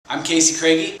I'm Casey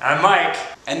Craigie. I'm Mike.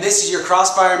 And this is your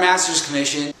Crossfire Masters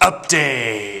Commission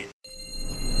Update.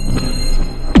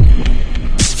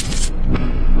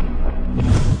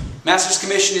 Masters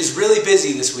Commission is really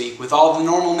busy this week with all the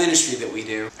normal ministry that we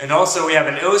do. And also we have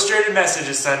an illustrated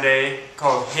messages Sunday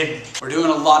called Hidden. We're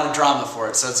doing a lot of drama for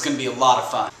it, so it's going to be a lot of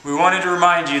fun. We wanted to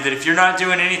remind you that if you're not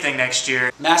doing anything next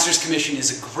year, Masters Commission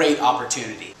is a great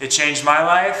opportunity. it changed my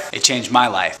life. It changed my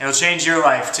life. It'll change your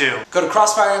life too. Go to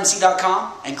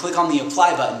crossfiremc.com and click on the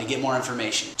apply button to get more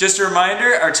information. Just a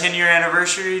reminder, our 10-year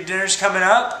anniversary dinner's coming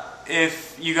up.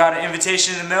 If you got an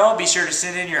invitation in the mail, be sure to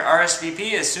send in your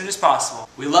RSVP as soon as possible.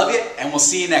 We love you, and we'll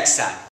see you next time.